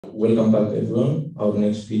Welcome back, everyone. Our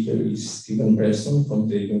next speaker is Preston from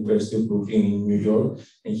the University of Brooklin in New York,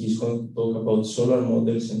 and he's going to talk about solar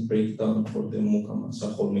models and breakdown for the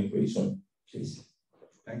mu-Camassa-Holm equation. Please.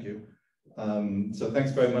 Thank you. So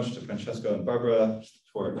thanks very much to Francesco and Barbara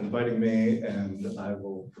for inviting me, and I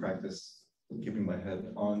will practice keeping my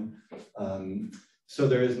head on. So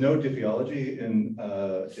there is no diffeology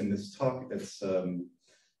in this talk. It's I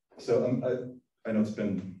know it's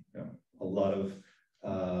been a lot of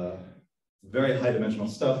very high dimensional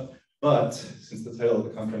stuff, but since the title of the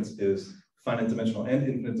conference is finite dimensional and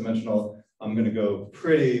infinite dimensional, I'm going to go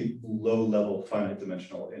pretty low level finite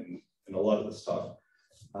dimensional in a lot of this talk.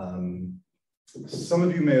 Some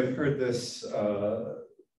of you may have heard this,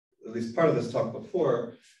 at least part of this talk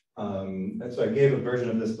before. And so I gave a version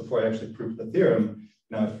of this before I actually proved the theorem.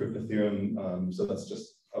 Now I've proved the theorem, so that's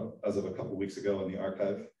just up as of a couple weeks ago in the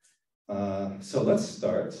archive. So let's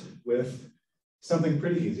start with something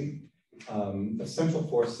pretty easy, a central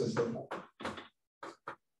force system.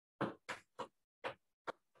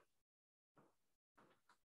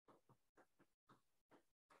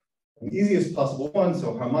 The easiest possible one,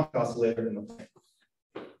 so harmonic oscillator in the plane.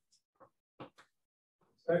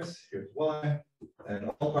 X, here's Y, and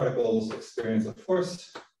all particles experience a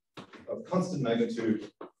force of constant magnitude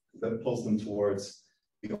that pulls them towards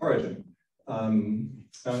the origin.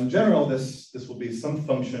 Now in general, this will be some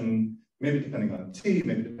function, maybe depending on t,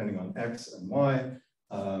 maybe depending on x and y,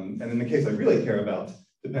 and in the case I really care about,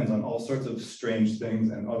 depends on all sorts of strange things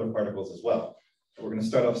and other particles as well. So we're going to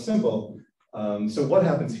start off simple. So what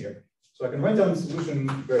happens here? So I can write down the solution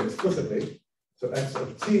very explicitly. So x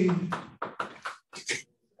of t,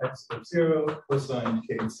 x of 0 cosine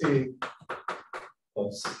kt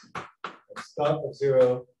plus x dot of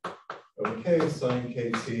 0 over k sine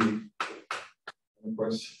kt. And of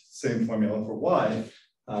course, same formula for y.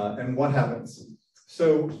 And what happens?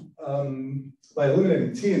 So by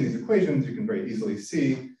eliminating t in these equations, you can very easily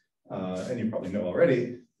see, and you probably know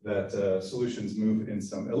already, that solutions move in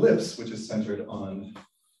some ellipse, which is centered on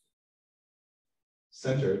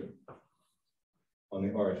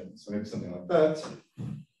the origin. So maybe something like that,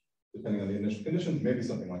 depending on the initial conditions, maybe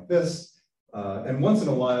something like this. And once in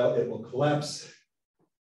a while, it will collapse,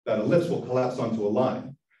 that ellipse will collapse onto a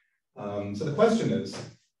line. So the question is,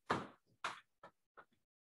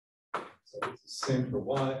 so it's the same for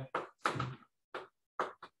y.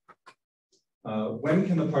 When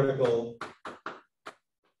can the particle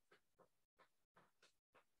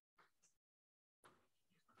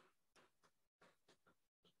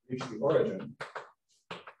reach the origin?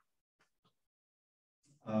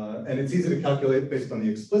 And it's easy to calculate based on the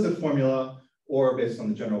explicit formula or based on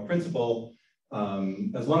the general principle.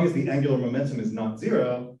 As long as the angular momentum is not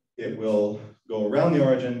 0, it will go around the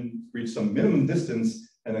origin, reach some minimum distance,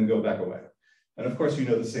 and then go back away. And of course, you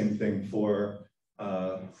know the same thing for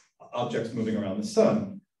objects moving around the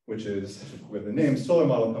sun, which is where the name solar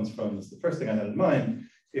model comes from. That's the first thing I had in mind.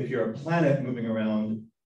 If you're a planet moving around,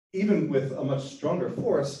 even with a much stronger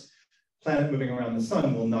force, planet moving around the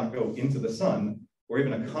sun will not go into the sun, or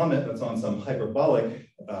even a comet that's on some hyperbolic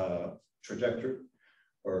trajectory,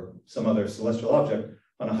 or some other celestial object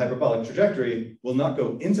on a hyperbolic trajectory will not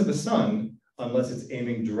go into the sun unless it's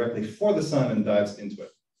aiming directly for the sun and dives into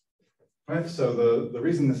it. Right? So the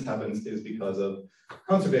reason this happens is because of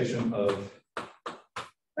conservation of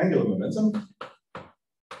angular momentum,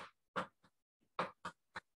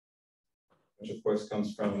 which of course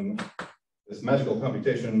comes from this magical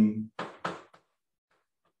computation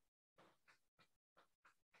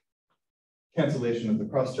cancellation of the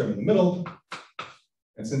cross term in the middle.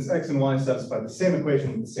 And since x and y satisfy the same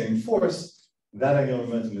equation with the same force, that angular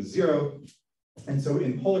momentum is 0. And so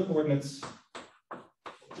in polar coordinates,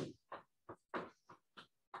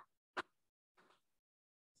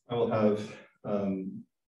 I will have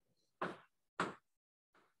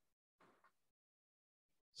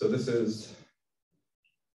so this is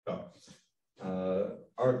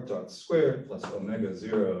r dot squared plus omega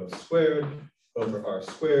 0 squared over r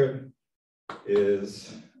squared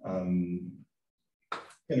is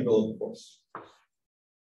integral of the force.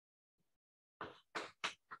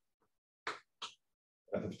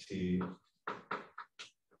 F of t,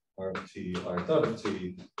 r of t, r dot of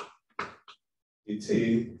t,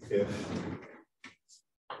 dt, if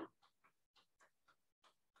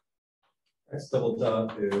x double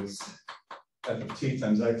dot is f of t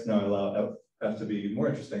times x. Now I allow f to be more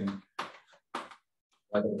interesting. Y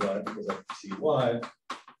double dot equals f of t y,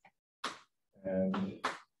 and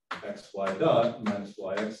xy dot minus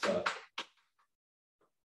yx dot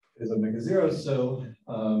is omega 0. So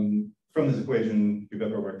from this equation, you've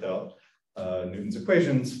ever worked out Newton's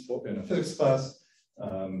equations in a physics class.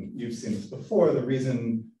 You've seen this before. The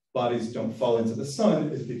reason bodies don't fall into the sun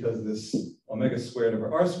is because this omega squared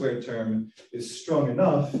over r squared term is strong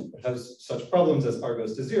enough, it has such problems as r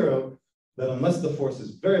goes to 0, that unless the force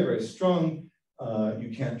is very, very strong, you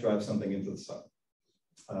can't drive something into the sun.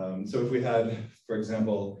 So if we had, for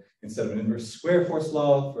example, instead of an inverse square force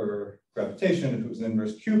law for gravitation, if it was an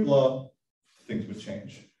inverse cube law, things would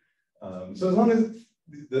change. So as long as,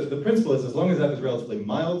 the principle is, as long as that is relatively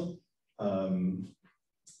mild,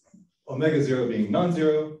 omega 0 being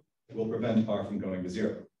non-zero, it will prevent r from going to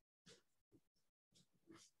 0.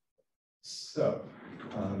 So,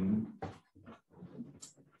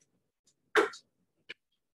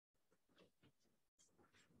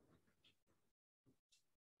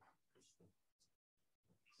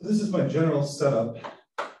 this is my general setup.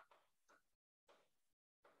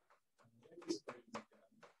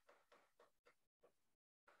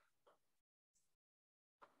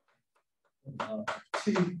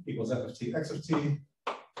 T equals f of t x of t,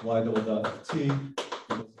 y double dot of t equals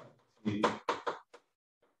f of t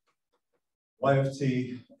y of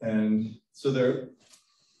t. And so there,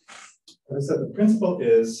 as I said, the principle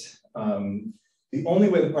is the only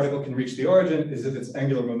way the particle can reach the origin is if its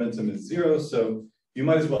angular momentum is 0. So you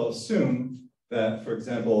might as well assume that, for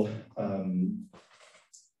example,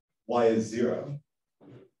 y is 0.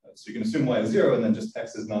 So you can assume y is 0 and then just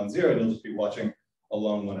x is non-zero, and you'll just be watching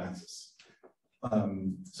along one axis.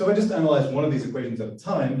 So I just analyzed one of these equations at a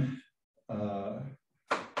time.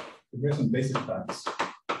 Here's some basic facts.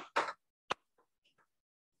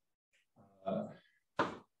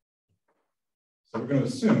 So we're going to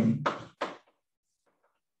assume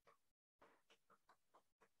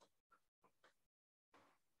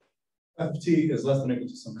f of t is less than or equal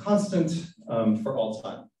to some constant for all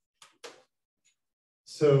time.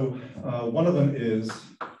 So one of them is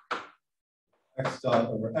x dot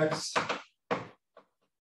over x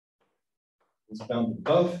is bounded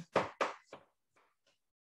above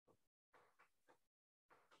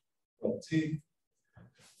t.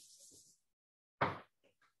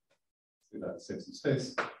 See that saves some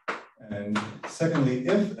space. And secondly,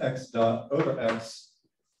 if x dot over x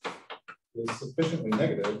is sufficiently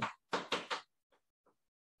negative,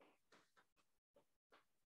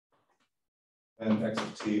 then x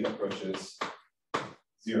of t approaches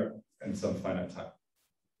 0 in some finite time.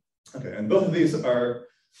 Okay, and both of these are,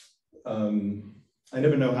 I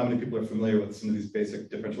never know how many people are familiar with some of these basic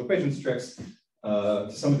differential equations tricks. To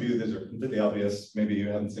some of you, these are completely obvious. Maybe you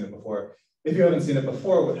haven't seen it before. If you haven't seen it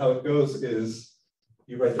before, how it goes is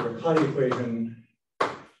you write the Riccati equation.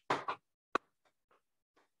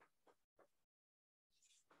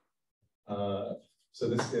 So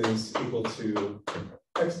this is equal to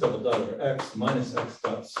x double dot over x minus x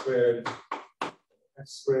dot squared,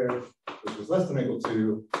 x squared, which is less than or equal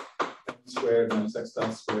to x squared minus x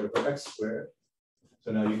dot squared over x squared.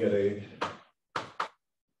 So now you get an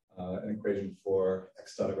equation for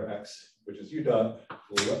x dot over x, which is u dot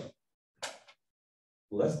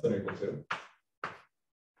less than or equal to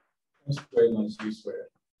m squared minus u squared.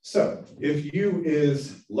 So if u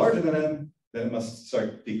is larger than m, then it must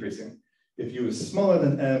start decreasing. If u is smaller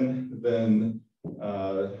than m, then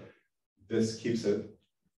this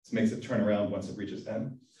makes it turn around once it reaches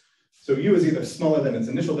m. So u is either smaller than its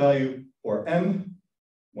initial value or m,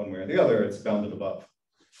 one way or the other, it's bounded above.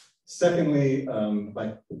 Secondly,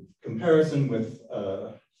 by comparison with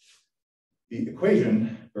the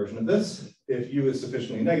equation version of this, if u is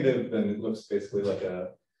sufficiently negative, then it looks basically like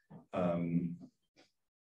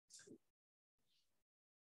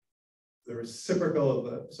the reciprocal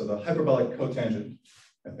of the hyperbolic cotangent,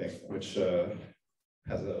 I think, which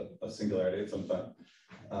has a singularity at some time.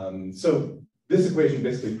 So this equation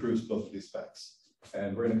basically proves both of these facts,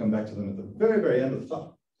 and we're going to come back to them at the very, very end of the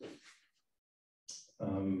talk.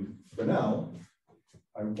 For now,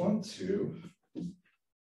 I want to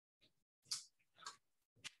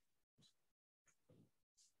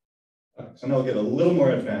so now I'll get a little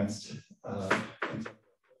more advanced.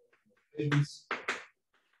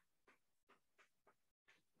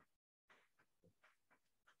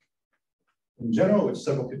 In general, which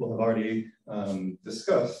several people have already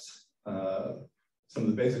discussed, some of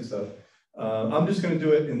the basic stuff. I'm just going to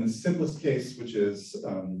do it in the simplest case, which is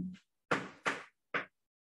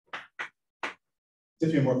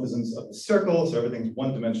diffeomorphisms of the circle, so everything's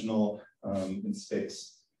one-dimensional in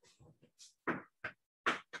space.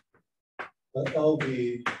 Let L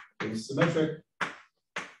be symmetric.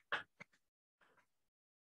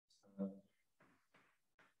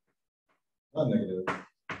 Non-negative.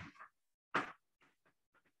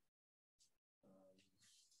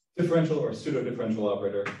 Differential or pseudo-differential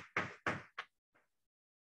operator.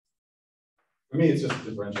 For me, it's just a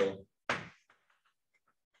differential.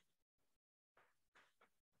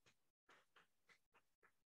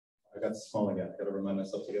 I got small again. I got to remind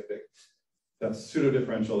myself to get big. That's pseudo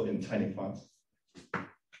differential in tiny font.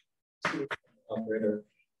 Operator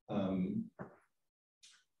on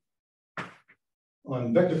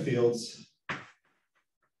vector fields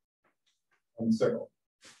on the circle,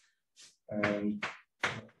 and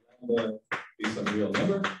lambda be some real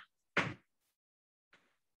number.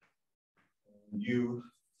 And U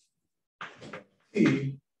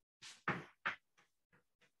T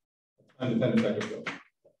independent vector field.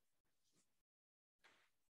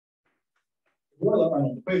 The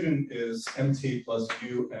Euler-Arnold equation is mt plus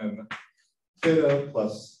um theta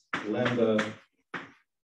plus lambda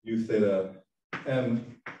u theta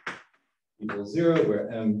m equals 0, where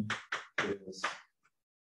m is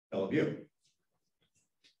L of u.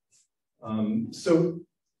 So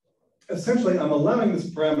essentially, I'm allowing this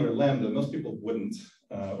parameter lambda. Most people wouldn't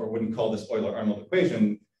or wouldn't call this Euler-Arnold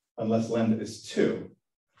equation unless lambda is 2.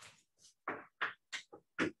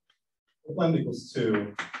 If lambda equals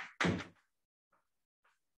 2,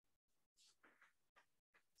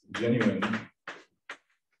 genuine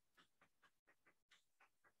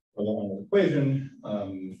Euler-Arnold equation,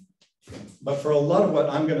 but for a lot of what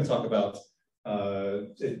I'm going to talk about,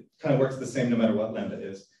 it kind of works the same no matter what lambda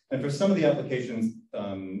is. And for some of the applications,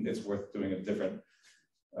 it's worth doing a different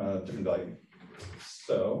value.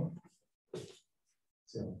 So, let's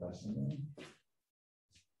see how fast I'm going.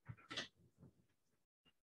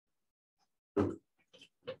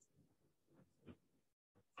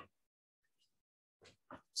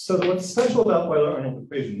 So what's special about Euler-Arnold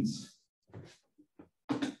equations,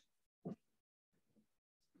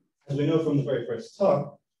 as we know from the very first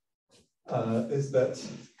talk, is that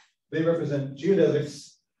they represent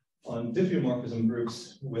geodesics on diffeomorphism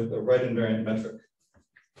groups with a right invariant metric.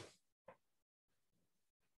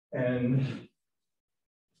 And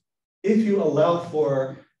if you allow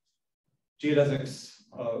for geodesics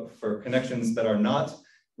for connections that are not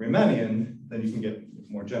Riemannian, then you can get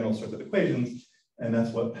more general sorts of equations. And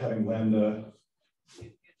that's what having lambda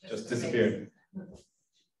just disappeared.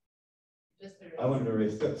 I wanted to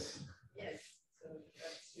erase this. Yes.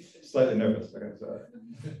 Slightly nervous. Okay,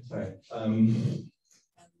 sorry. I'm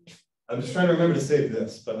just trying to remember to save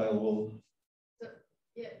this, but I will. So,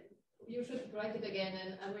 yeah, you should write it again,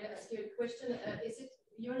 and I will ask you a question. Is it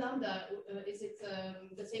your lambda? Is it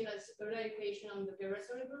the same as Euler equation on the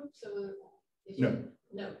Gerasoli group? So if you,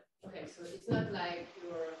 no. Okay, so it's not like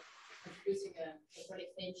you're introducing a separate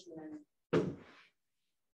extension.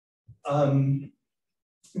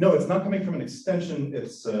 No, it's not coming from an extension.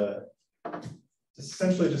 It's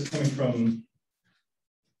essentially just coming from.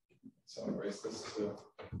 So I'll erase this.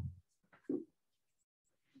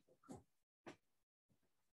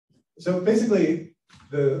 So basically,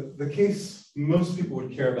 the case most people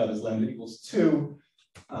would care about is lambda equals 2.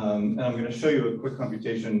 And I'm going to show you a quick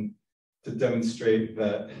computation to demonstrate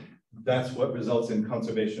that that's what results in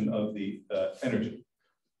conservation of the energy,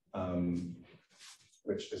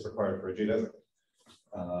 which is required for a geodesic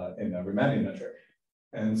in a Riemannian metric.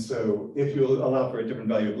 And so if you allow for a different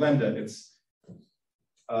value of lambda, it's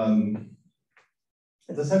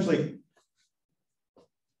essentially,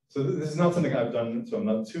 so this is not something I've done, so I'm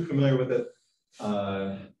not too familiar with it,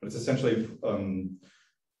 but it's essentially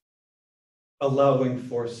allowing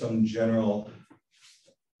for some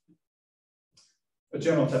a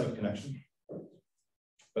general type of connection.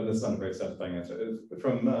 But that's not a very satisfying answer. It's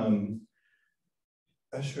from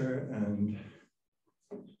Escher and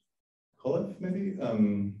Kolev, maybe?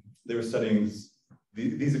 They were studying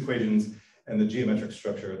these equations and the geometric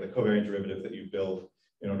structure, the covariant derivative that you build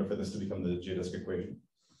in order for this to become the geodesic equation.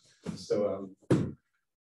 So,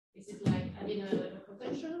 is it like adding a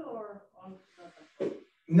potential or on?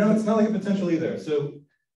 No, it's not like a potential either. So,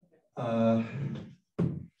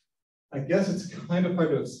 I guess it's kind of hard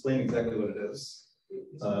to explain exactly what it is.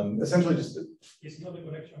 Essentially, just it's not a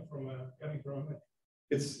connection from coming from a metric.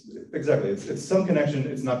 It's exactly it's some connection.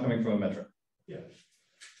 It's not coming from a metric. Yeah.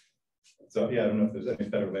 So yeah, I don't know if there's any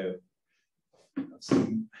better way of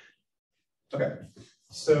saying. Okay,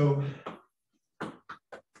 so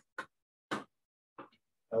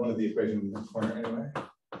I wanted the equation in the corner anyway.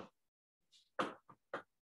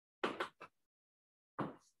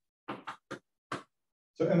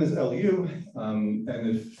 So M is LU, and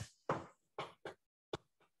if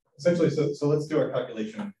essentially, so let's do our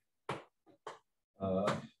calculation.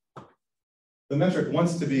 The metric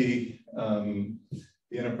wants to be the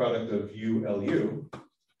inner product of U LU,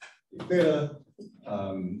 theta.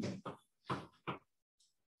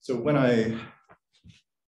 So when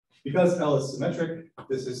because L is symmetric,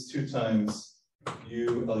 this is 2 times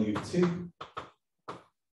u LUT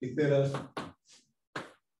d theta,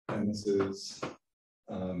 and this is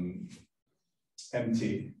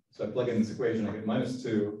mt. So I plug in this equation, I get minus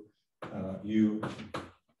 2 u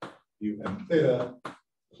m theta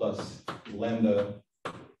plus lambda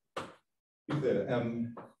d theta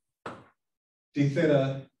m d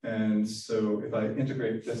theta. And so if I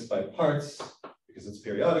integrate this by parts, because it's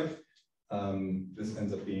periodic, this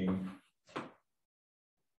ends up being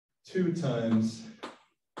 2 times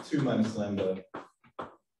 2 minus lambda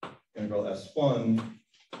integral S1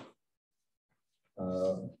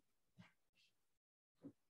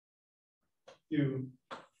 u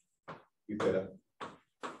d theta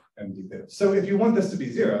m d theta. So if you want this to be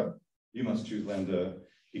 0, you must choose lambda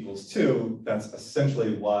equals 2. That's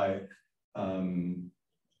essentially why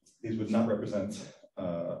these would not represent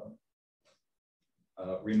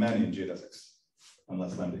Riemannian geodesics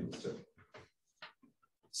unless lambda equals 2.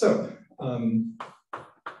 So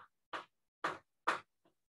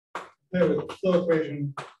there with the flow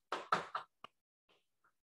equation,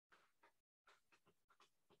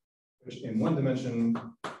 which in one dimension,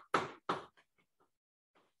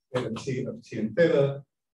 theta t of t and theta.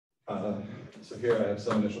 So here I have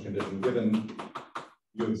some initial condition given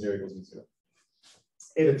u of 0 equals 0.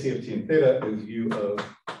 Eta t of t and theta is u of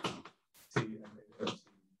t and eta of t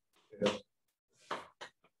theta.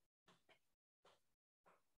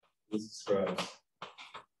 This describes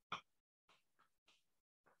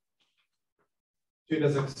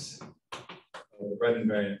geodesics of the right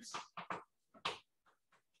invariants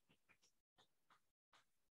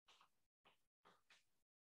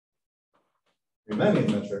Riemannian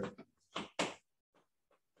metric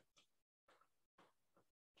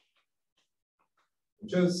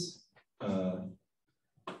which is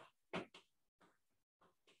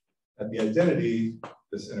at the identity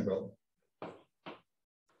this integral.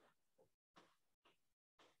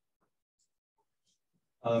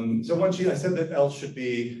 So one sheet I said that L should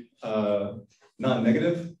be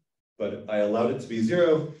non-negative, but I allowed it to be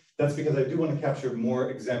 0. That's because I do want to capture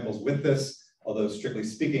more examples with this, although strictly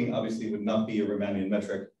speaking, obviously it would not be a Riemannian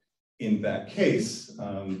metric in that case,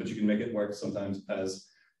 but you can make it work sometimes as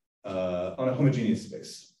on a homogeneous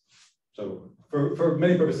space. So for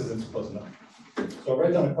many purposes, it's close enough. So I'll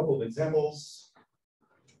write down a couple of examples.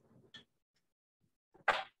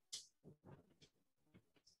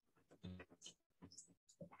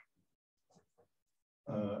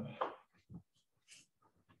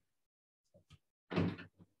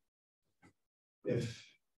 If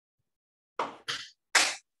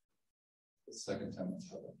the second time that's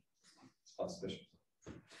happened, it's auspicious.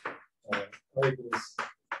 Equals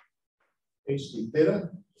h d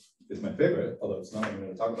theta is my favorite, although it's not what I'm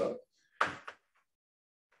going to talk about.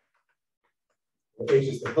 Well, h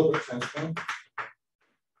is the Hilbert transform.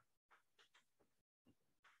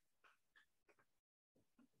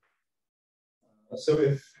 So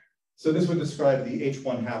this would describe the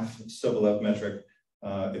h1 half Sobolev metric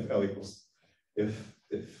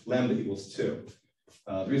if lambda equals 2.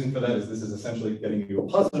 The reason for that is this is essentially getting you a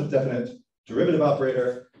positive definite derivative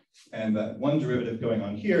operator, and that one derivative going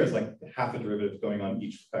on here is like half a derivative going on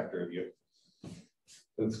each factor of u.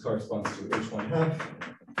 So this corresponds to h1 half.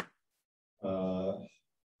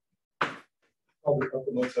 Called the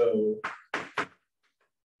Okamoto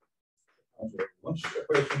Wunsch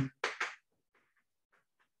equation,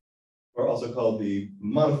 or also called the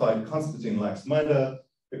modified Konstantin-Lax-Maida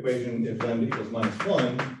equation if lambda equals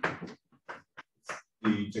 -1.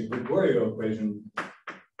 The de Gregorio equation,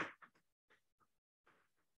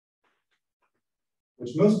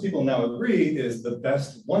 which most people now agree is the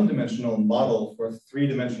best one-dimensional model for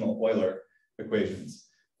three-dimensional Euler equations.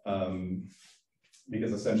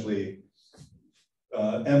 Because essentially,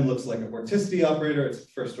 M looks like a vorticity operator. It's a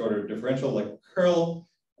first-order differential like curl.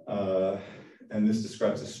 And this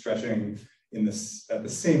describes a stretching at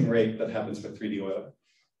the same rate that happens for 3D Euler.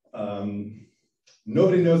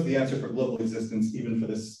 Nobody knows the answer for global existence, even for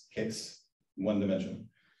this case, one dimension.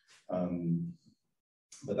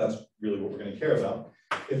 But that's really what we're going to care about.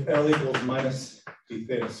 If L equals minus d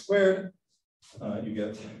theta squared, you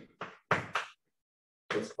get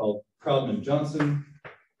what's called Proudman-Johnson.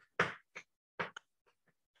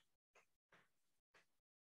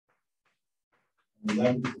 And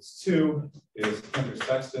lambda equals 2 is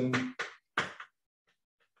Hunter-Saxton.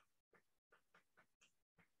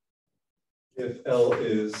 If L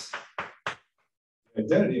is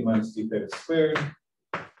identity minus d theta squared,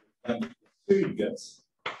 lambda equals 2, you get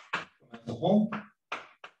Cattafi.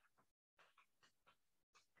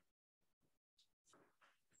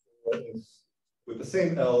 With the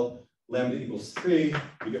same L, lambda equals 3,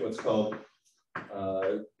 you get what's called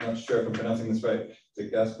Not sure if I'm pronouncing this right. The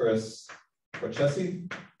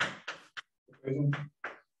Gasparis-Processi equation.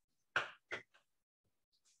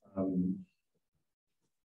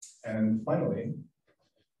 And finally,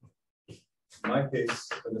 my case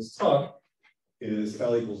for this talk is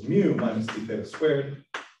L equals mu minus d theta squared.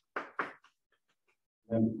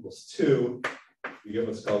 M equals 2. You get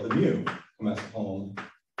what's called the mu-Camassa-Holm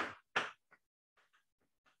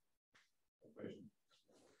equation.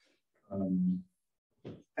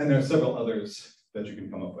 And there are several others that you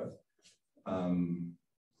can come up with.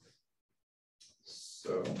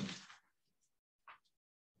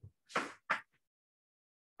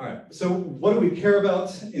 All right, so what do we care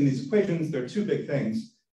about in these equations? There are two big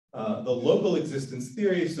things. The local existence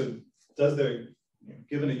theory, so does there,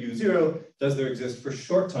 given a u0, does there exist for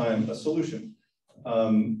short time a solution?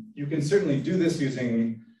 You can certainly do this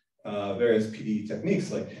using various PDE techniques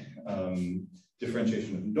like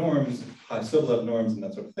differentiation of norms, high Sobolev norms, and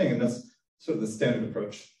that sort of thing, and that's sort of the standard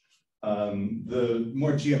approach. The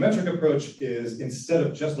more geometric approach is, instead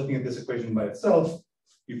of just looking at this equation by itself,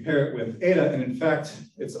 you pair it with eta, and in fact,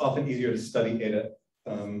 it's often easier to study eta.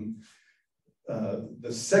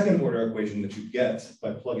 The second order equation that you get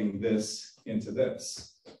by plugging this into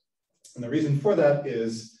this. And the reason for that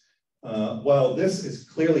is, while this is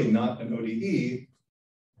clearly not an ODE,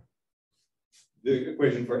 the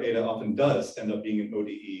equation for eta often does end up being an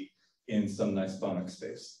ODE in some nice Banach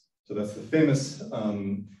space. So that's the famous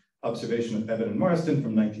observation of Evan and Marsden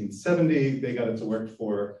from 1970. They got it to work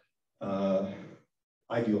for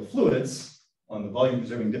ideal fluids on the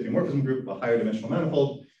volume-preserving diffeomorphism group of a higher dimensional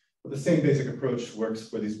manifold, but the same basic approach works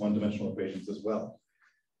for these one-dimensional equations as well.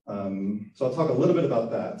 So I'll talk a little bit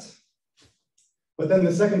about that. But then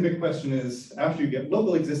the second big question is, after you get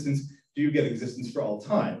local existence, do you get existence for all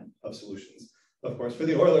time of solutions? Of course, for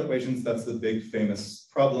the Euler equations, that's the big famous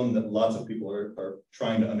problem that lots of people are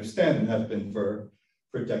trying to understand and have been for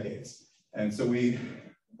decades. And so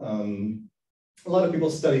a lot of people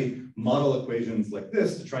study model equations like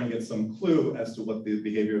this to try and get some clue as to what the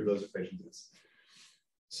behavior of those equations is.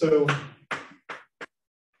 So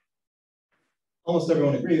almost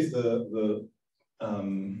everyone agrees the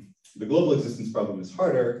global existence problem is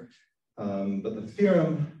harder, but the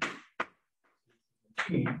theorem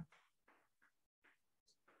in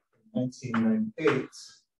 1998,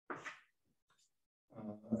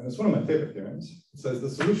 and it's one of my favorite theorems. It says the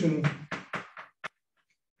solution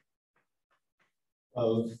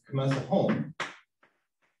of Camassa-Holm,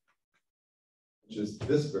 which is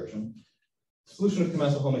this version, the solution of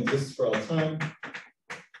Camassa-Holm exists for all time.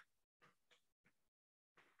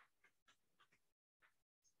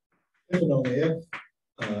 If and only if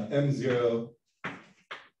M0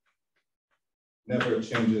 never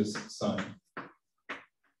changes sign.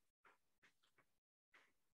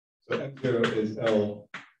 So M0 is L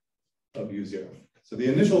of U0. So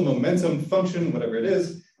the initial momentum function, whatever it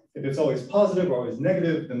is, if it's always positive or always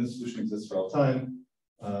negative, then the solution exists for all time,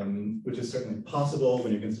 which is certainly possible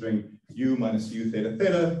when you're considering u minus u theta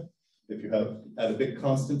theta. If you add a big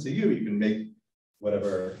constant to u, you can make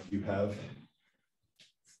whatever you have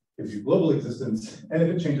gives you global existence, and if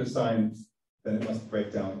it changes sign, then it must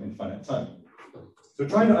break down in finite time. So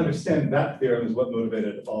trying to understand that theorem is what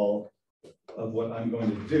motivated all of what I'm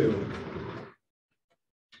going to do.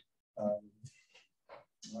 All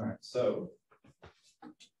right, so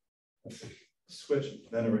let's switch,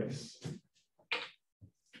 then erase.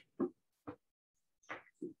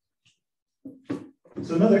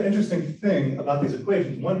 So another interesting thing about these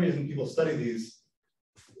equations, one reason people study these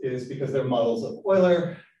is because they're models of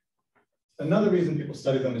Euler. Another reason people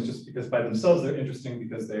study them is just because by themselves they're interesting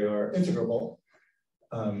because they are integrable.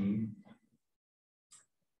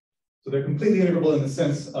 So they're completely integrable in the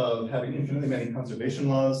sense of having infinitely many conservation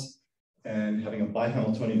laws and having a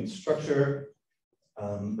bi-Hamiltonian structure.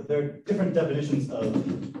 But there are different definitions of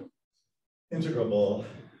integrable.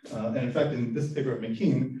 And in fact, in this paper of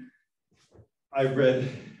McKean, I read,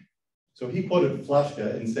 so he quoted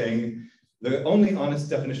Flaschke in saying, the only honest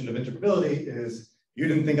definition of integrability is, you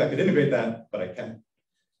didn't think I could integrate that, but I can.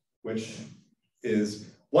 Which is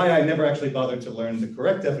why I never actually bothered to learn the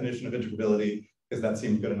correct definition of integrability, because that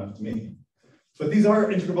seemed good enough to me. But these are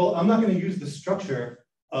integrable. I'm not going to use the structure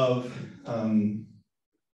of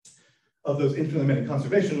those infinitely many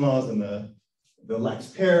conservation laws and the lax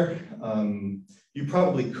pair. You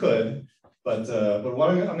probably could, but what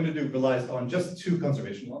I'm going to do relies on just two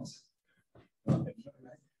conservation laws.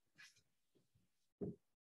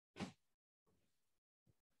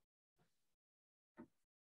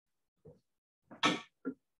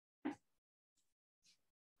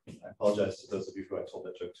 I apologize to those of you who I told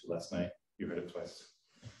that joke to last night. You heard it twice.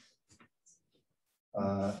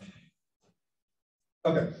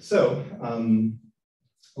 Okay, so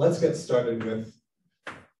let's get started with,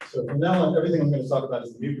 so from now on, everything I'm going to talk about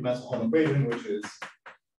is the mu-Camassa-Holm equation, which is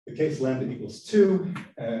the case lambda equals 2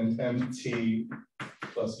 and mt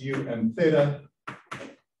plus u m theta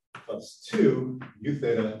plus 2 u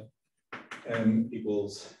theta m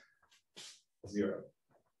equals 0.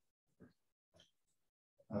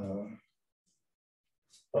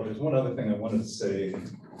 Oh, there's one other thing I wanted to say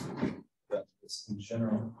that is in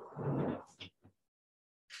general.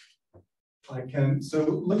 I can, so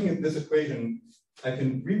looking at this equation, I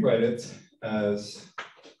can rewrite it as,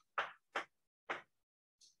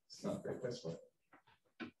 it's not very place for it.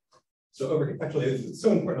 So over here, actually, it's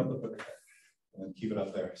so important not to put it there and keep it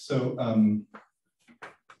up there. So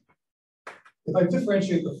if I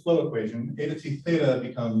differentiate the flow equation, eta t theta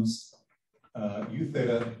becomes u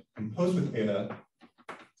theta composed with eta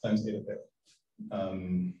times eta theta.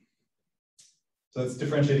 So that's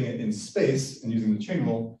differentiating it in space and using the chain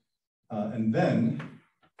rule. And then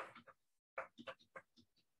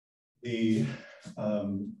the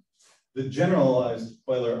generalized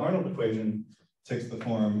Euler-Arnold equation takes the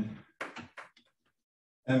form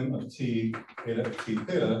m of t eta of t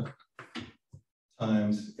theta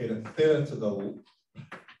times eta theta to the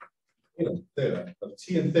eta theta of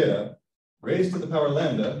t and theta raised to the power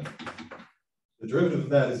lambda. The derivative of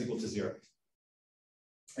that is equal to 0.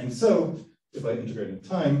 And so if I integrate in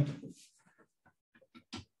time with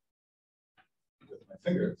my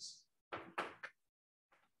fingers,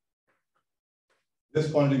 this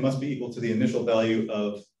quantity must be equal to the initial value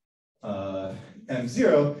of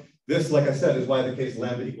m0. This, like I said, is why the case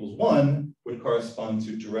lambda equals 1 would correspond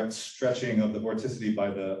to direct stretching of the vorticity by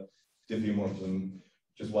the diffeomorphism,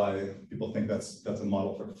 which is why people think that's a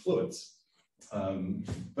model for fluids.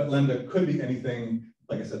 But lambda could be anything.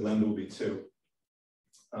 Like I said, lambda will be 2.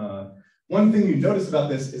 One thing you notice about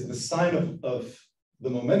this is the sign of the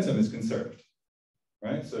momentum is conserved,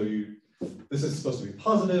 right? So this is supposed to be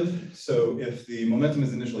positive. So if the momentum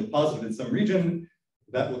is initially positive in some region,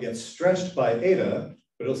 that will get stretched by eta,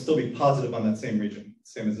 but it'll still be positive on that same region,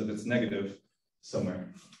 same as if it's negative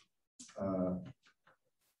somewhere.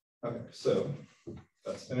 Okay, so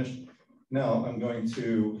that's finished. Now I'm going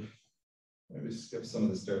to maybe skip some of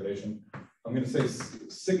this derivation. I'm going to say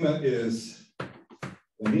sigma is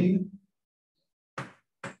the mean.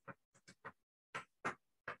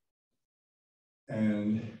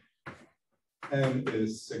 And m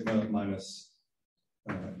is sigma minus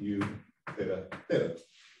u theta theta.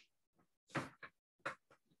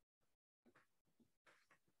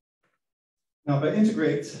 Now, if I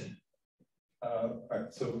integrate, all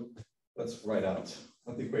right, so let's write out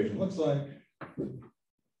what the equation looks like. I'm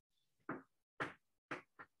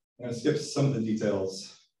going to skip some of the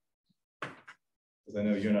details because I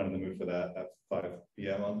know you're not in the mood for that at 5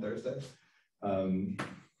 p.m. on Thursday.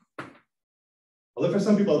 Although for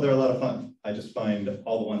some people, they're a lot of fun. I just find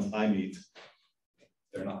all the ones I meet,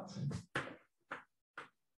 they're not.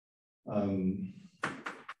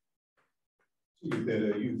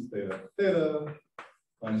 U theta theta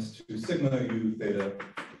minus 2 sigma u theta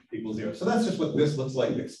equals 0. So that's just what this looks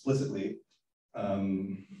like explicitly.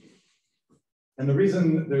 And the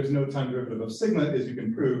reason there's no time derivative of sigma is you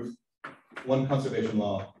can prove one conservation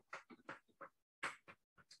law.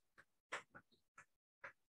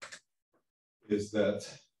 Is that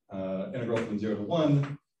integral from 0 to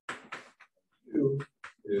 1 u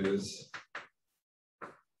is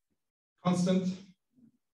constant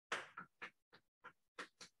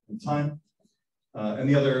in time. And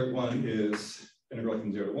the other one is integral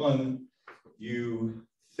from 0 to 1 u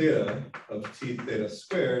theta of t theta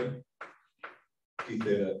squared. T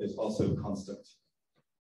theta is also constant.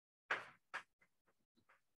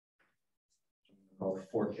 Called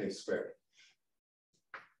 4k squared.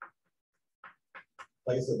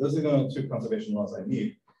 Like I said, those are the only 2 conservation laws I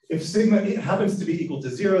need. If sigma happens to be equal to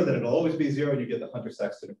 0, then it'll always be 0, and you get the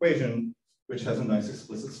Hunter-Saxton equation, which has a nice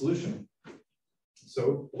explicit solution.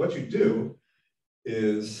 So what you do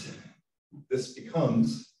is this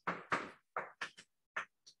becomes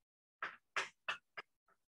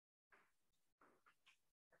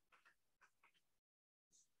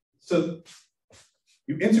so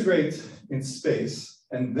you integrate in space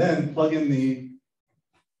and then plug in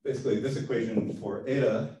basically this equation for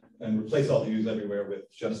eta and replace all the u's everywhere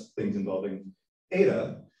with just things involving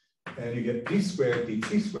eta, and you get d squared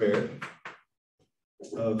dt squared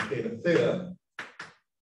of eta theta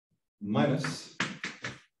minus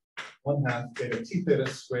 1/2 eta t theta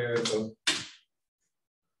squared of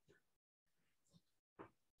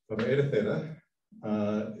eta theta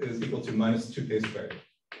is equal to minus 2k squared.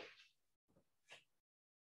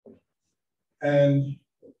 And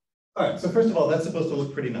all right, so first of all, that's supposed to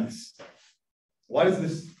look pretty nice. Why does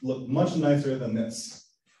this look much nicer than this?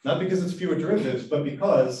 Not because it's fewer derivatives, but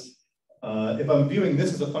because if I'm viewing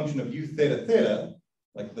this as a function of u theta theta,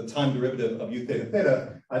 like the time derivative of u theta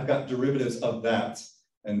theta, I've got derivatives of that.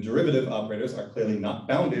 And derivative operators are clearly not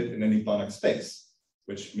bounded in any Banach space,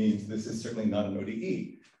 which means this is certainly not an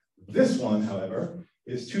ODE. This one, however,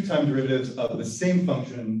 is two time derivatives of the same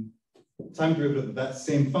function, time derivative of that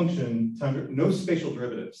same function, no spatial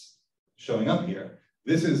derivatives showing up here.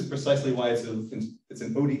 This is precisely why it's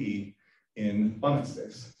an ODE in Banach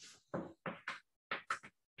space.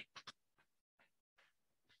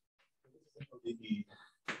 ODE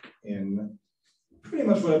in pretty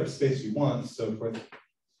much whatever space you want. So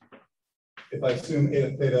if I assume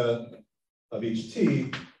eta theta of each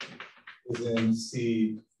t is in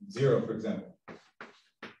C0, for example,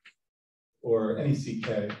 or any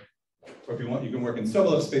CK, or if you want, you can work in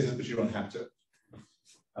Sobolev spaces, but you don't have to.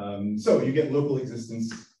 So you get local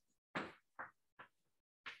existence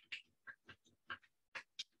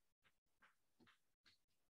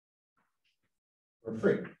for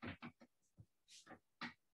free.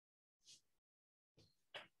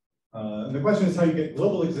 And the question is how you get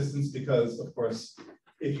global existence, because of course,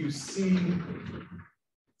 if you see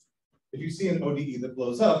an ODE that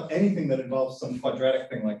blows up, anything that involves some quadratic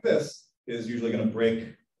thing like this is usually going to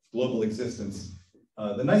break global existence.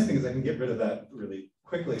 The nice thing is I can get rid of that really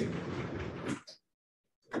quickly.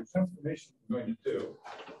 The transformation I'm going to do.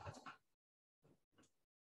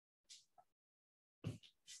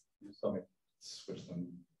 You saw me switch them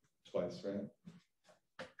twice, right?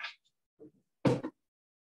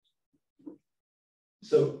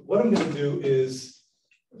 So what I'm going to do is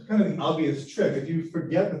kind of the obvious trick. If you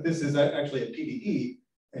forget that this is actually a PDE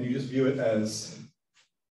and you just view it as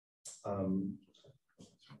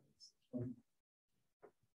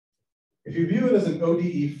if you view it as an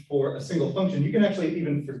ODE for a single function, you can actually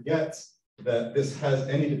even forget that this has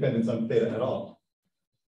any dependence on theta at all,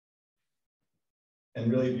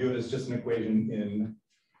 and really view it as just an equation in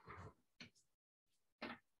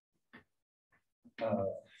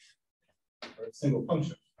or a single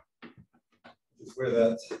function, which is where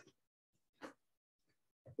the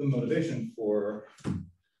motivation for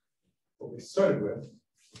what we started with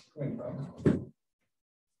is coming from.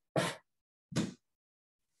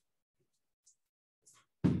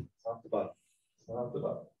 Top to bottom, top to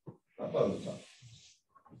bottom, not bottom to top.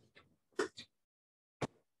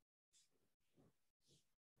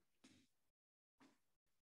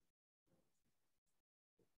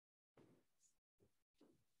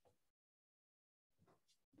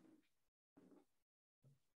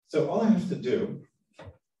 So all I have to do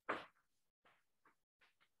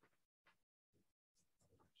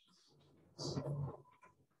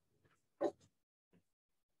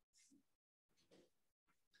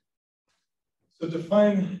so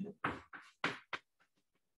define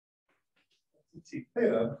t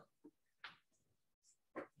theta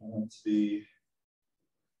to be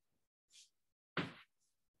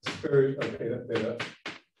square root of eta theta.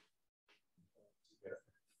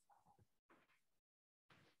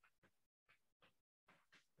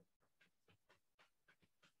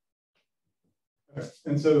 Okay.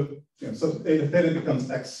 And so, so eta theta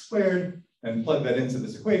becomes x squared, and plug that into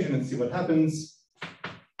this equation and see what happens.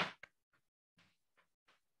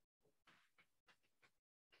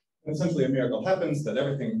 And essentially, a miracle happens that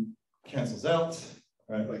everything cancels out,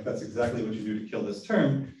 right? Like that's exactly what you do to kill this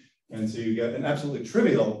term, and so you get an absolutely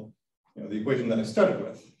trivial, the equation that I started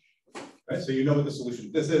with, right? So you know what the solution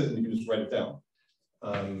to this is, and you can just write it down.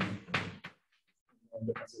 And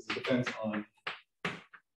it depends on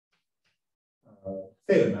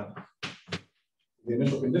theta now. The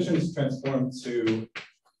initial conditions transform to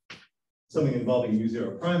something involving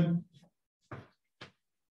mu0 prime,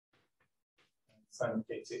 sine of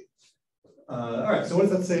kt. All right, so what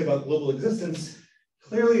does that say about global existence?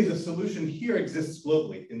 Clearly, the solution here exists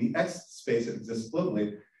globally. In the X space, it exists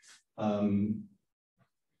globally. And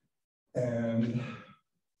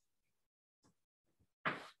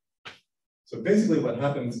so basically what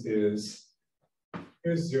happens is,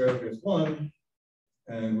 here's 0, here's 1,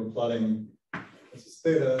 and we're plotting, this is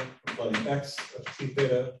theta, we're plotting x of t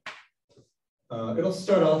theta. It'll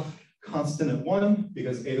start off constant at 1,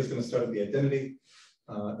 because eta is going to start at the identity.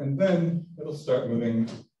 And then it'll start moving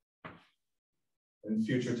in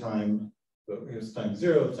future time. So here's time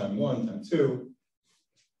 0, time 1, time 2.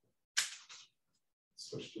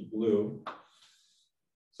 Switch to blue.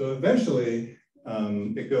 So eventually,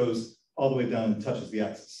 it goes all the way down and touches the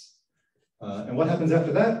axis. And what happens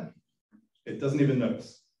after that? It doesn't even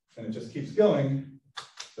notice. And it just keeps going.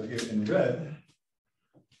 So here in red,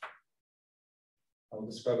 I'll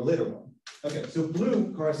describe a later one. Okay, so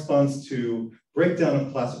blue corresponds to breakdown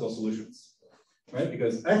of classical solutions, right?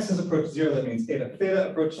 Because x has approached 0, that means eta theta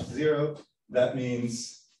approached 0. That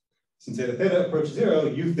means since eta theta approached 0,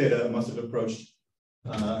 u theta must have approached,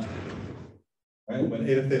 right? When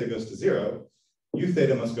eta theta goes to 0, u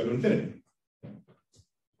theta must go to infinity.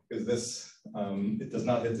 Because this, it does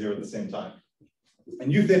not hit 0 at the same time.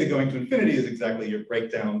 And u theta going to infinity is exactly your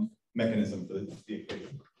breakdown mechanism for the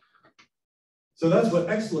equation. So that's what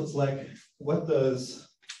x looks like. What does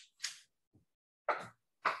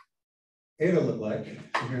eta look like?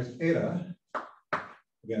 So here's eta.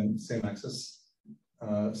 Again, same axis.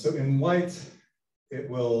 So in white, it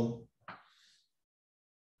will,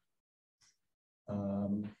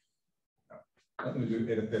 let me do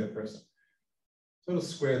eta theta first. So it'll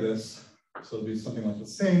square this. So it'll be something like the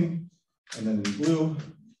same. And then in blue,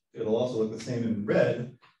 it'll also look the same in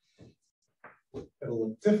red. It'll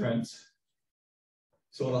look different.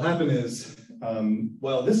 So what'll happen is,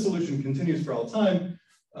 while this solution continues for all time,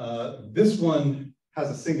 this one has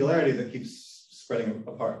a singularity that keeps spreading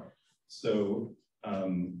apart. So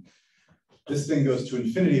this thing goes to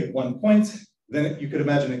infinity at one point. Then you could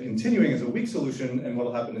imagine it continuing as a weak solution, and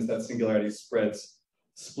what'll happen is that singularity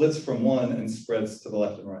splits from one and spreads to the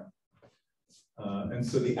left and right. And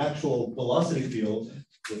so the actual velocity field,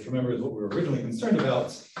 which remember is what we were originally concerned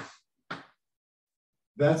about,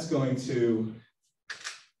 that's going to,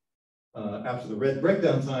 after the red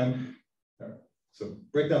breakdown time, so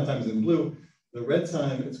breakdown time is in blue, the red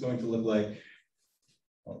time it's going to look like,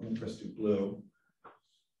 well, let me first do blue.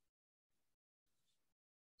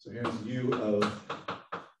 So here's u of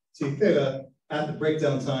t theta. At the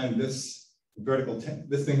breakdown time, this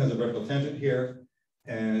thing has a vertical tangent here,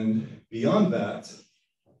 and beyond that,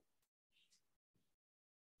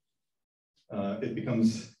 it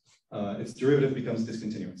becomes its derivative becomes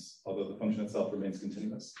discontinuous, although the function itself remains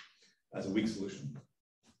continuous as a weak solution.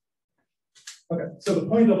 Okay, so the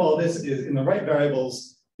point of all this is in the right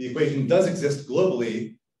variables, the equation does exist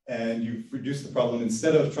globally, and you've reduced the problem.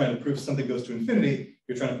 Instead of trying to prove something goes to infinity,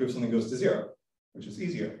 you're trying to prove something goes to 0, which is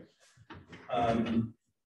easier.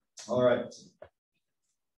 All right.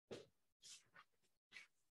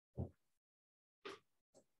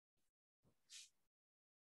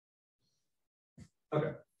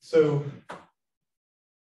 Okay, so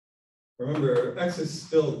remember, x is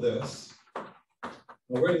still this.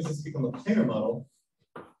 Now, where does this become a planar model?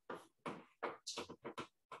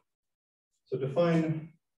 So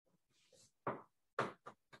define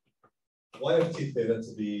y of t theta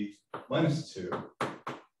to be -2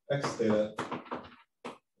 x theta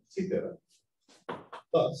t theta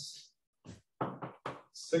plus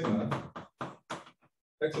sigma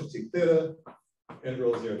x of t theta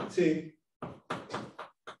integral 0 to t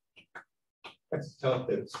x tau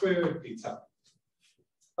theta squared d tau.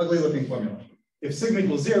 Ugly looking formula. If sigma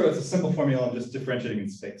equals 0, it's a simple formula. I'm just differentiating in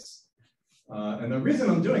space. And the reason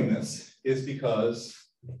I'm doing this is because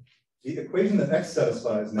the equation that x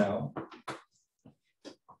satisfies now,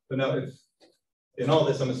 so now if in all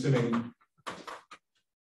this I'm assuming,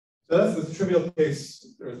 so that's the trivial case,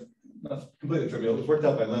 or not completely trivial, it was worked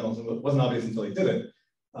out by Reynolds and it wasn't obvious until he did it.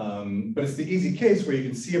 But it's the easy case where you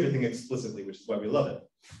can see everything explicitly, which is why we love it.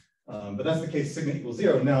 But that's the case sigma equals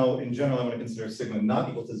 0. Now, in general, I want to consider sigma not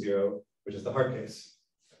equal to 0, which is the hard case.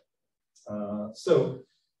 So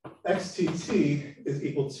xtt is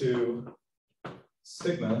equal to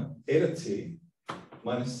sigma eta t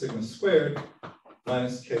minus sigma squared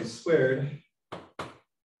minus k squared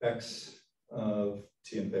x of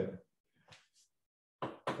t and theta.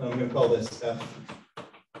 I'm going to call this f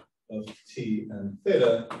of t and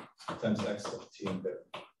theta times x of t and theta.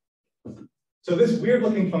 So this weird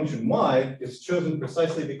looking function y is chosen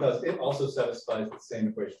precisely because it also satisfies the same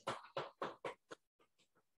equation.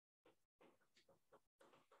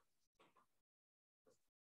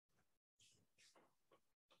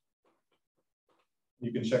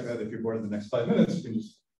 You can check that if you're bored in the next 5 minutes. You can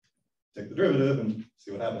just take the derivative and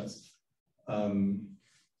see what happens.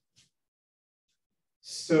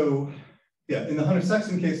 So yeah, in the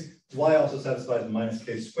Hunter-Saxon case, y also satisfies minus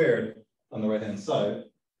k squared on the right-hand side.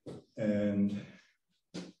 And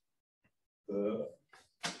the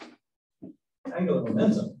angular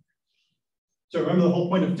momentum. So remember, the whole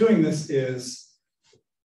point of doing this is,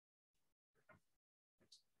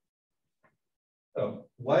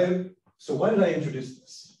 why did I introduce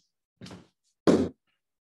this?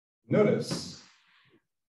 Notice,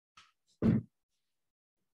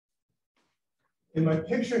 in my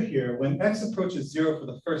picture here, when x approaches 0 for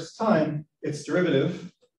the first time, its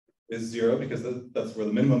derivative is 0 because that's where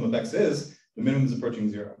the minimum of x is. The minimum is approaching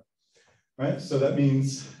 0, right? So that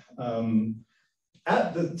means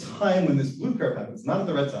at the time when this blue curve happens, not at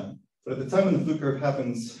the red time, but at the time when the blue curve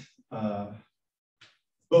happens,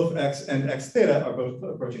 both x and x theta are both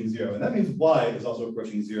approaching 0. And that means y is also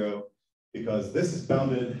approaching 0 because this is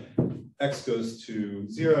bounded, x goes to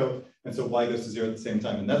 0, and so y goes to 0 at the same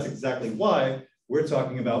time. And that's exactly why we're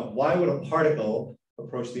talking about why would a particle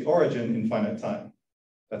approach the origin in finite time.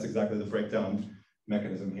 That's exactly the breakdown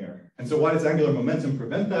mechanism here. And so why does angular momentum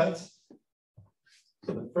prevent that?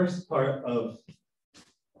 So the first part of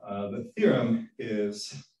the theorem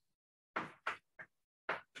is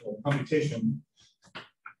computation.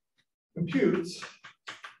 Compute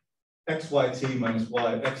xyt minus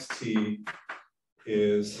yxt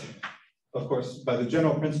is, of course, by the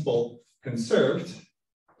general principle, conserved.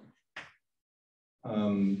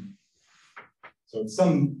 So it's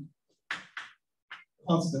some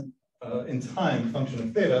constant in time function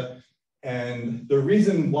of theta. And the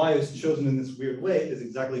reason y is chosen in this weird way is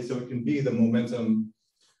exactly so it can be the momentum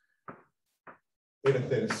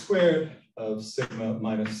theta squared of sigma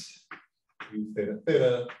minus u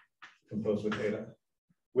theta composed with theta,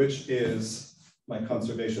 which is my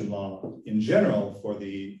conservation law in general for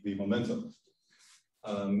the momentum.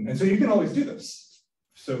 And so you can always do this.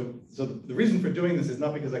 So the reason for doing this is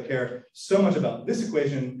not because I care so much about this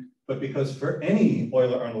equation, but because for any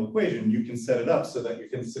Euler-Arnold equation, you can set it up so that you're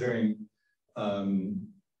considering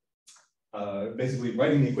basically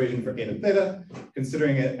writing the equation for eta theta,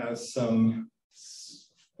 considering it as some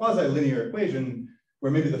quasi-linear equation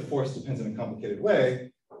where maybe the force depends in a complicated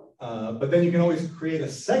way, but then you can always create a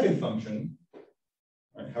second function,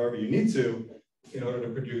 right, however you need to, in order to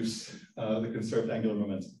produce the conserved angular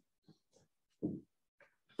momentum.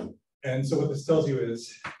 And so what this tells you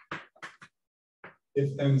is,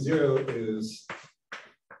 if m0 is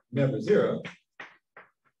never 0,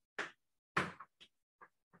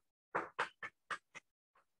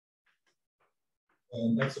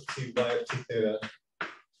 and x of t, y of t theta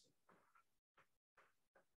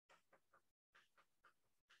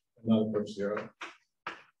not approach 0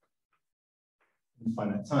 in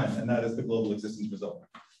finite time, and that is the global existence result.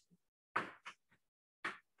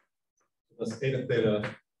 Thus eta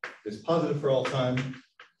theta is positive for all time. And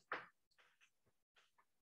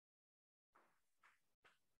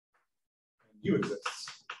u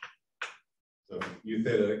exists. So u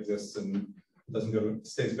theta exists and doesn't go to,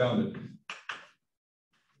 stays bounded.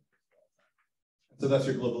 So that's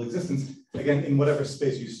your global existence, again, in whatever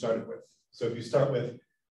space you started with. So if you start with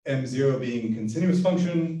m0 being continuous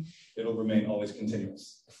function, it'll remain always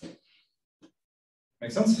continuous.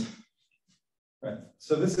 Make sense? Right.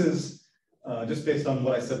 So this is just based on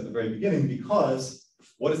what I said at the very beginning, because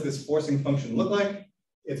what does this forcing function look like?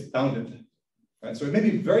 It's bounded. Right? So it may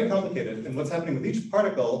be very complicated, and what's happening with each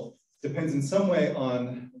particle depends in some way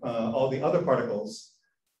on all the other particles.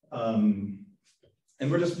 And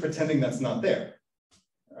we're just pretending that's not there.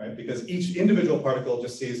 Right? Because each individual particle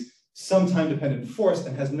just sees some time-dependent force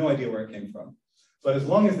and has no idea where it came from. But as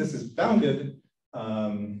long as this is bounded,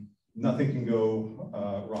 nothing can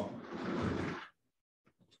go wrong.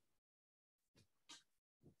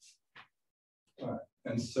 All right.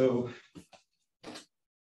 And so,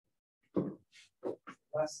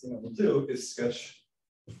 last thing I will do is sketch.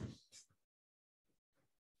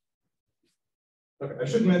 Okay, I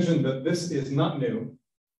should mention that this is not new.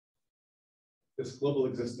 This global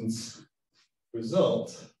existence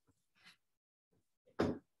result.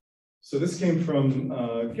 So this came from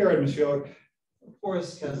Gerard Michiok,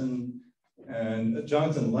 Forrest Kazin, and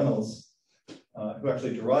Jonathan Lennels, who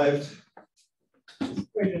actually derived this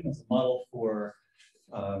equation as a model for,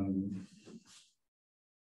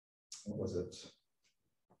 what was it?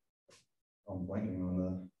 I'm blanking on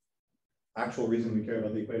the actual reason we care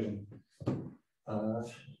about the equation.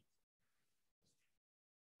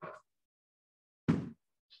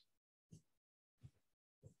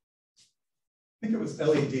 I think it was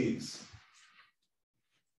LEDs.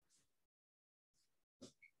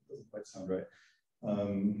 Doesn't quite sound right.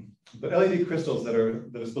 But LED crystals that are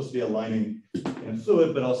supposed to be aligning in a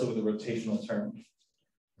fluid, but also with a rotational term.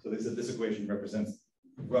 So they said this equation represents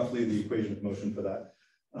roughly the equation of motion for that.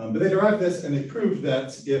 But they derived this and they proved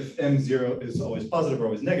that if m0 is always positive or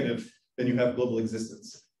always negative, then you have global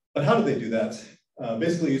existence. But how did they do that?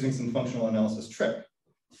 Basically using some functional analysis trick.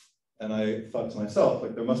 And I thought to myself,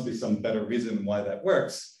 like, there must be some better reason why that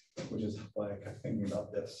works, which is why I kept thinking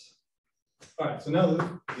about this. All right, so now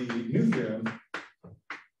the new theorem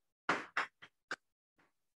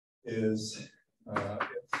is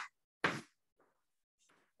if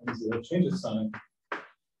m0 changes sign,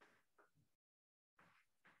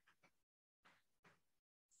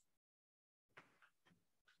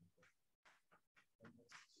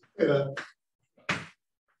 theta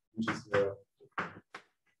which is 0.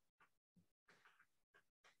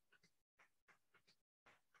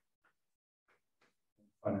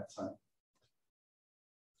 Finite time.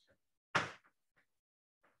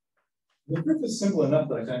 The proof is simple enough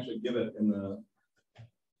that I can actually give it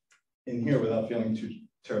in here without feeling too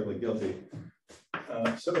terribly guilty.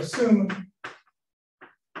 So assume,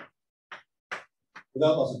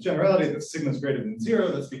 without loss of generality, that sigma is greater than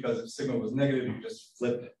 0. That's because if sigma was negative, you just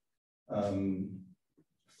flip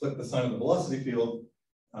the sign of the velocity field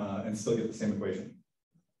and still get the same equation.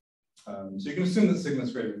 So you can assume that sigma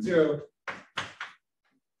is greater than 0.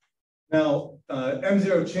 Now,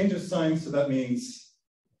 M0 changes sign, so that means,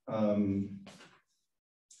 of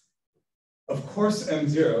course,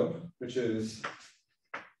 M0, which is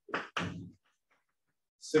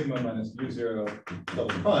sigma minus U0 double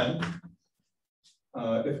prime.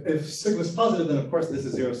 If sigma is positive, then of course this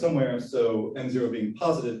is 0 somewhere, so M0 being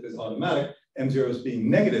positive is automatic. M0 being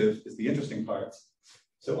negative is the interesting part.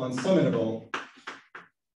 So on some interval,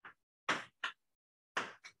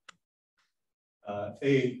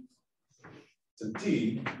 A to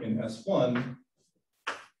D in S1,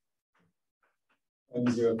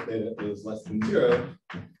 M0 theta is less than 0.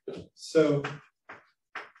 So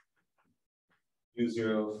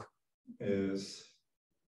U0 is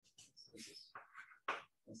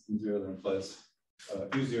less than 0, that implies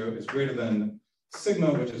U0 is greater than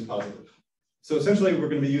sigma, which is positive. So essentially, we're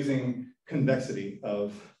going to be using convexity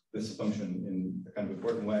of this function in a kind of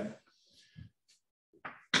important way.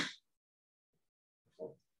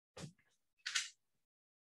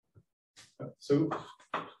 So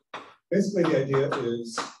basically, the idea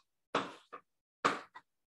is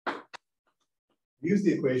use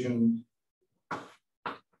the equation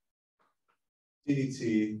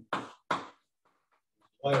ddt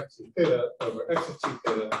y of t theta over x of t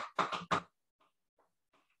theta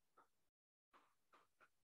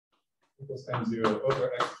equals m0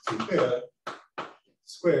 over x of t theta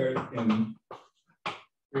squared in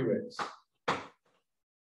 3 ways.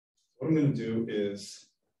 What I'm going to do is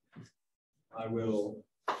I will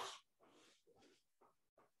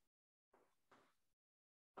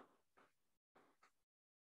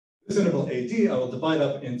this interval AD, I will divide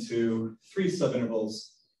up into 3 subintervals.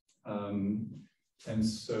 And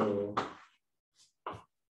so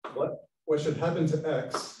what should happen to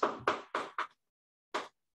x,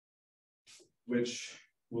 which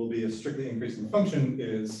will be a strictly increasing function,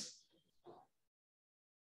 is,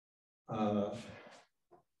 well,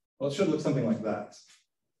 it should look something like that.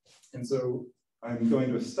 And so I'm going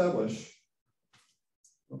to establish, I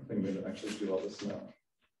don't think I'm going to actually do all this now.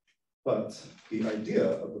 But the idea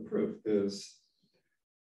of the proof is,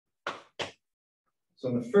 so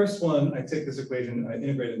in the first one, I take this equation, I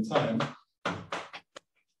integrate in time.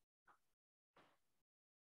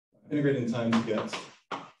 Integrate in time to get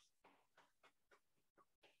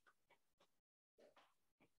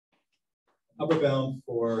upper bound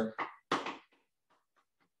for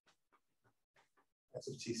x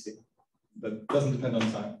of tc that doesn't depend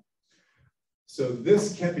on time. So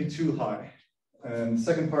this can't be too high. And the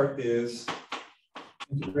second part is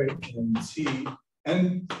integrate in t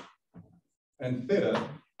and theta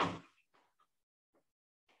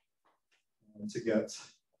to get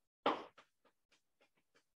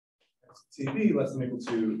tb less than or equal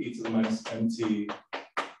to e to the minus mt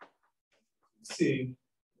c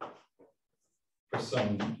for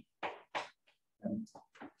some n.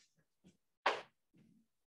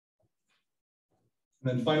 And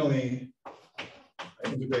then finally, I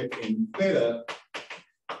integrate in theta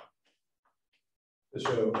to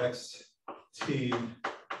show x t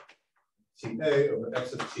ta over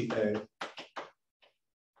x of ta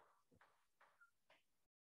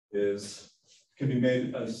can be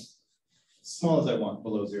made as small as I want,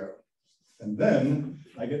 below 0. And then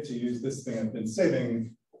I get to use this thing I've been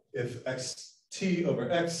saving. If xt over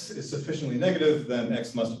x is sufficiently negative, then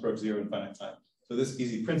x must approach 0 in finite time. So this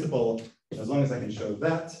easy principle, as long as I can show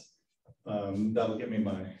that, that'll get me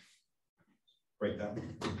my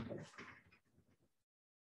breakdown.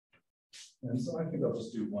 And so I think I'll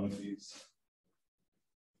just do one of these.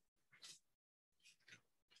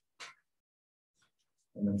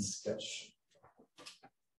 And then sketch.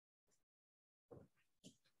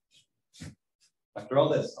 After all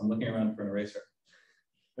this, I'm looking around for an eraser.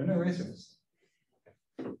 There are no erasers.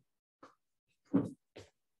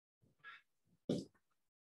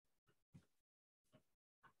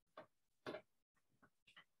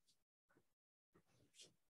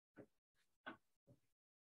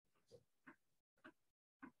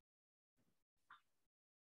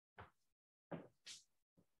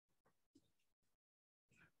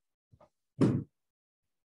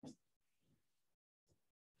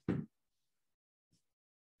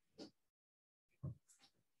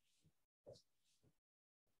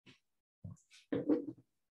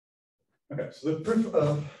 Okay, so the proof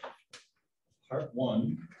of part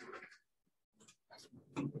 1,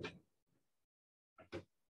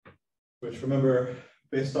 which remember,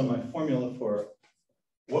 based on my formula for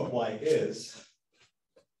what y is,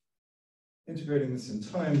 integrating this in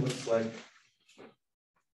time looks like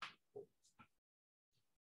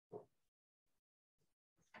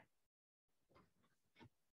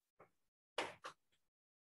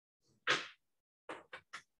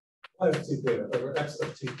y of t theta over x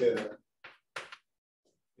of t theta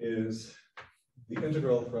is the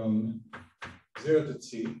integral from 0 to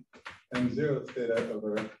t and 0 theta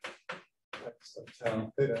over x of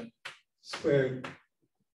tau theta squared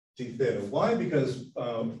d theta. Why? Because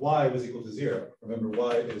y was equal to 0. Remember,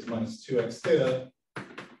 y is minus 2x theta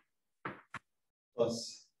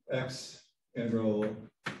plus x integral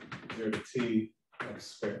 0 to t x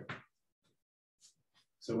squared.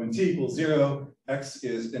 So when t equals 0, x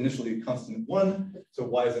is initially constant 1, so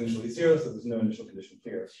y is initially 0, so there's no initial condition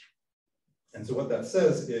here. And so what that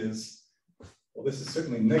says is, well, this is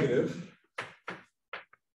certainly negative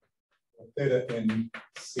theta in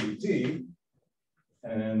CD,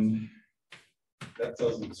 and that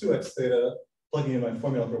tells me 2x theta, plugging in my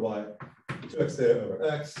formula for y, 2x theta over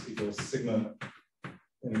x equals sigma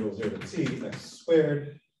integral 0 to t x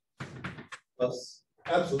squared plus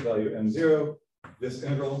absolute value m0, this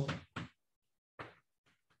integral.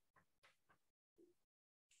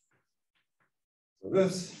 So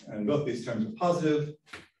this, and both these terms are positive,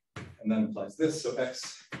 and then implies this, so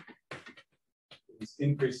x is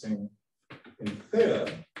increasing in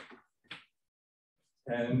theta.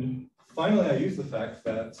 And finally, I use the fact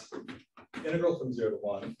that integral from 0 to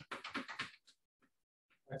 1,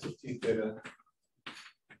 x of t theta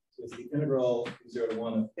is the integral from 0 to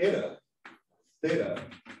 1 of eta theta.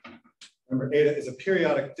 Remember, eta is a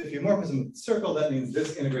periodic diffeomorphism of the circle. That means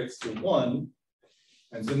this integrates to 1.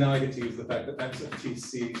 And so now I get to use the fact that x of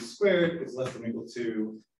tc squared is less than or equal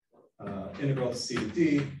to integral c to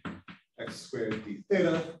d, x squared d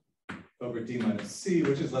theta over d minus c,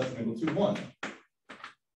 which is less than or equal to 1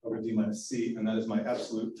 over d minus c. And that is my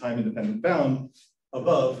absolute time-independent bound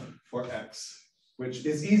above for x, which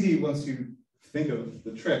is easy once you think of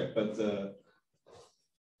the trick, but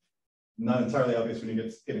not entirely obvious when you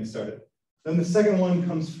get getting started. Then the second one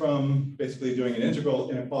comes from basically doing an integral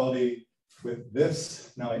inequality with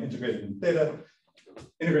this. Now I integrate it in theta.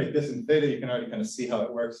 Integrate this in theta, you can already kind of see how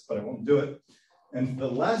it works, but I won't do it. And the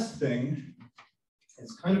last thing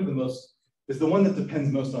is kind of the one that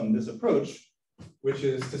depends most on this approach, which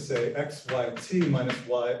is to say x y t minus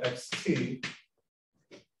y x t.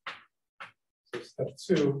 So step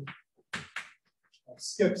 2, I'll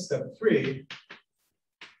skip step 3.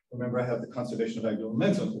 Remember, I have the conservation of angular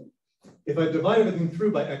momentum. If I divide everything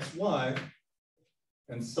through by xy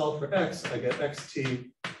and solve for x, I get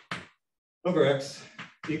xt over x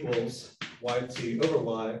equals yt over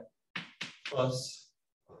y plus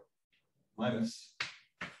minus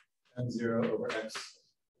m0 over x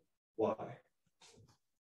y.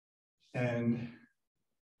 And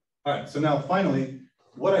all right, so now finally,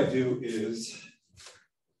 what I do is,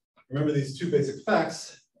 remember these two basic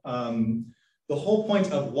facts. The whole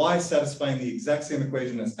point of y satisfying the exact same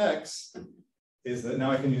equation as x is that now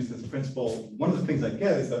I can use this principle. One of the things I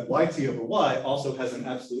get is that yt over y also has an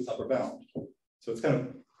absolute upper bound. So it's kind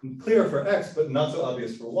of clear for x, but not so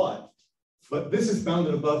obvious for y. But this is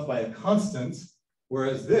bounded above by a constant,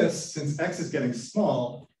 whereas this, since x is getting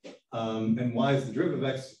small, and y is the derivative of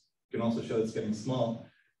x, you can also show it's getting small,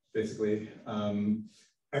 basically.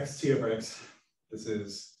 Xt over x, this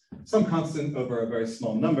is some constant over a very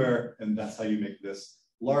small number, and that's how you make this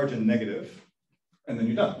large and negative, and then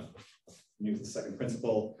you're done. You use the second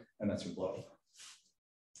principle, and that's your blow.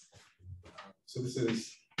 So this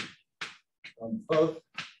is above.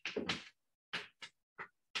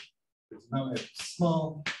 It's now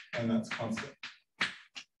small, and that's constant.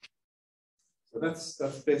 So that's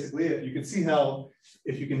basically it. You can see how,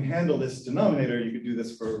 if you can handle this denominator, you could do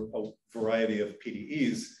this for a variety of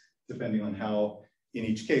PDEs, depending on how, in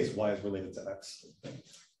each case, y is related to x.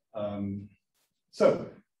 So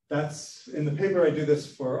that's, in the paper, I do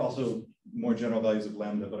this for also more general values of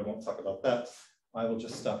lambda, but I won't talk about that. I will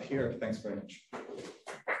just stop here. Thanks very much.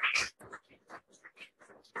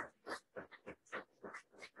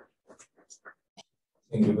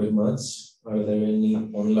 Thank you very much. Are there any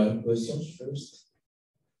online questions first?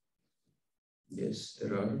 Yes,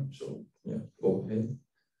 there are. So yeah, go ahead.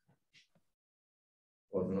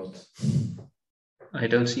 Or not. I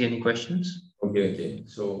don't see any questions. Okay.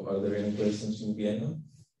 So are there any questions in Vienna?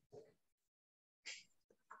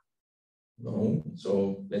 No.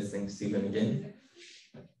 So let's thank Stephen again.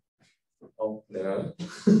 Oh, there are.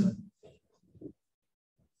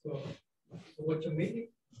 So what you mean?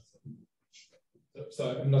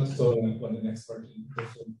 So I'm not an expert in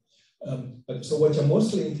this, but so what you're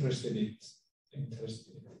mostly interested in,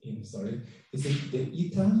 is it the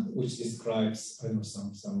eta, which describes, I don't know,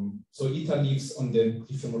 so eta lives on the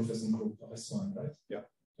diffeomorphism group of S1, right? Yeah.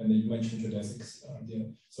 And then you mentioned geodesics there.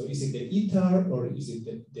 So is it the eta, or is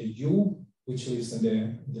it the U, which lives in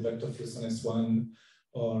the vector fields on S1?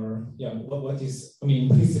 Or yeah, what is, I mean, in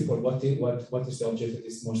principle, what is the object that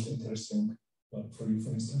is most interesting for you,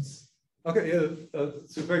 for instance? Okay, yeah,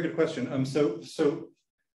 it's a very good question.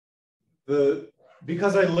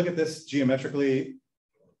 Because I look at this geometrically,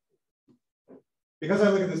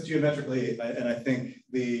 and I think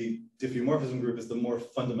the diffeomorphism group is the more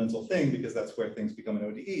fundamental thing because that's where things become an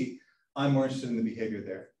ODE, I'm more interested in the behavior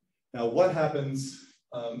there. Now, what happens,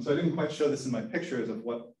 so I didn't quite show this in my pictures of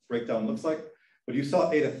what breakdown looks like, but you saw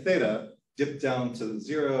eta theta dip down to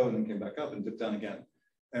 0 and then came back up and dip down again.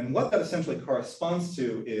 And what that essentially corresponds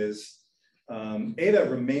to is eta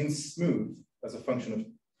remains smooth as a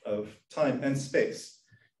function of time and space.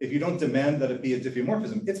 If you don't demand that it be a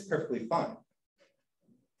diffeomorphism, it's perfectly fine.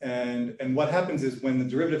 And what happens is when the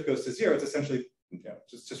derivative goes to 0, it's essentially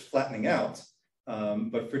just flattening out.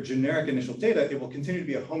 But for generic initial data, it will continue to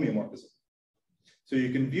be a homeomorphism. So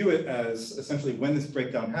you can view it as essentially when this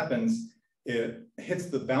breakdown happens, it hits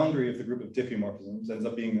the boundary of the group of diffeomorphisms, ends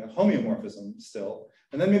up being a homeomorphism still,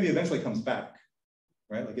 and then maybe eventually comes back,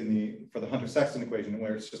 right? Like for the Hunter-Saxton equation,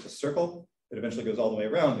 where it's just a circle, it eventually goes all the way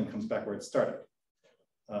around and comes back where it started.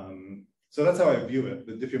 So that's how I view it.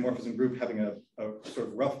 The diffeomorphism group having a sort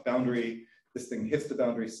of rough boundary, this thing hits the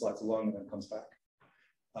boundary, slides along, and then comes back.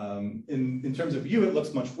 In terms of U, it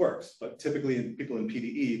looks much worse, but typically people in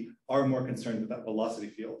PDE are more concerned with that velocity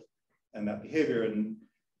field and that behavior. And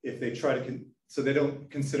if they try to, so they don't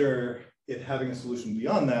consider it having a solution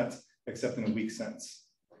beyond that, except in a weak sense.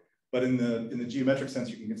 But in the geometric sense,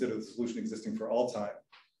 you can consider the solution existing for all time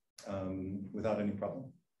without any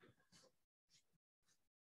problem.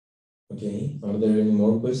 Okay, are there any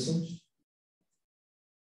more questions?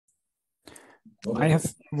 Okay. I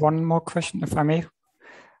have one more question, if I may.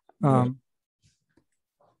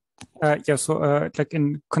 Like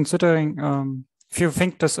in considering, if you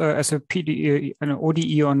think this as a PDE, an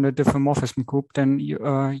ODE on the diffeomorphism group, then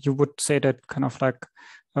you would say that kind of like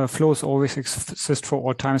flows always exist for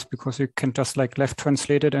all times because you can just like left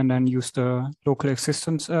translate it and then use the local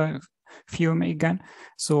existence theorem again.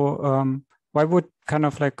 So why would kind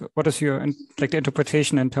of like, what is your like the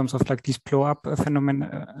interpretation in terms of like these blow up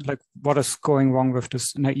phenomena? Like what is going wrong with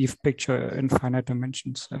this naive picture in finite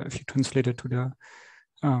dimensions if you translate it to the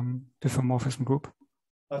diffeomorphism group?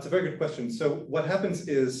 That's a very good question. So what happens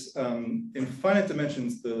is in finite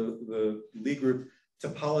dimensions, the Lie group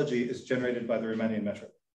topology is generated by the Riemannian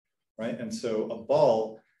metric, right? And so a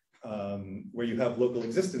ball where you have local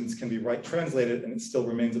existence can be right translated and it still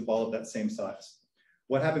remains a ball of that same size.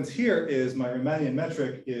 What happens here is my Riemannian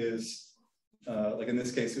metric is, like in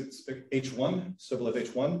this case, it's H1, Sobolev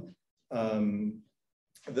H1.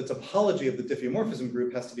 The topology of the diffeomorphism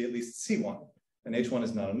group has to be at least C1, and H1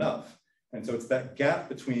 is not enough. And so it's that gap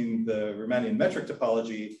between the Riemannian metric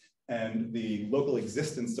topology and the local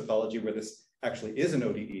existence topology where this actually is an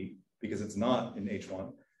ODE, because it's not in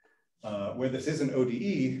H1. Where this is an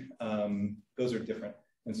ODE, those are different.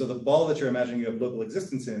 And so the ball that you're imagining you have local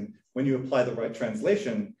existence in, when you apply the right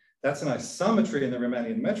translation, that's an isometry in the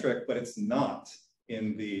Riemannian metric, but it's not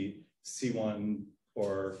in the C1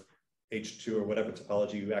 or H2 or whatever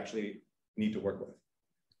topology you actually need to work with.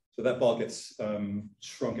 So that ball gets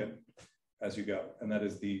shrunken as you go. And that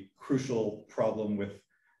is the crucial problem with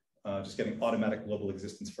just getting automatic global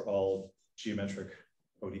existence for all geometric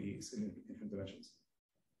ODEs in infinite dimensions.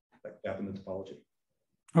 That gap in the topology.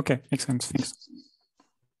 Okay, makes sense. Thanks.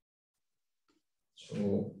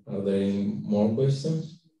 So are there any more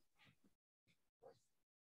questions?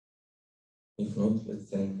 If not, let's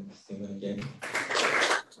thank Stephen again.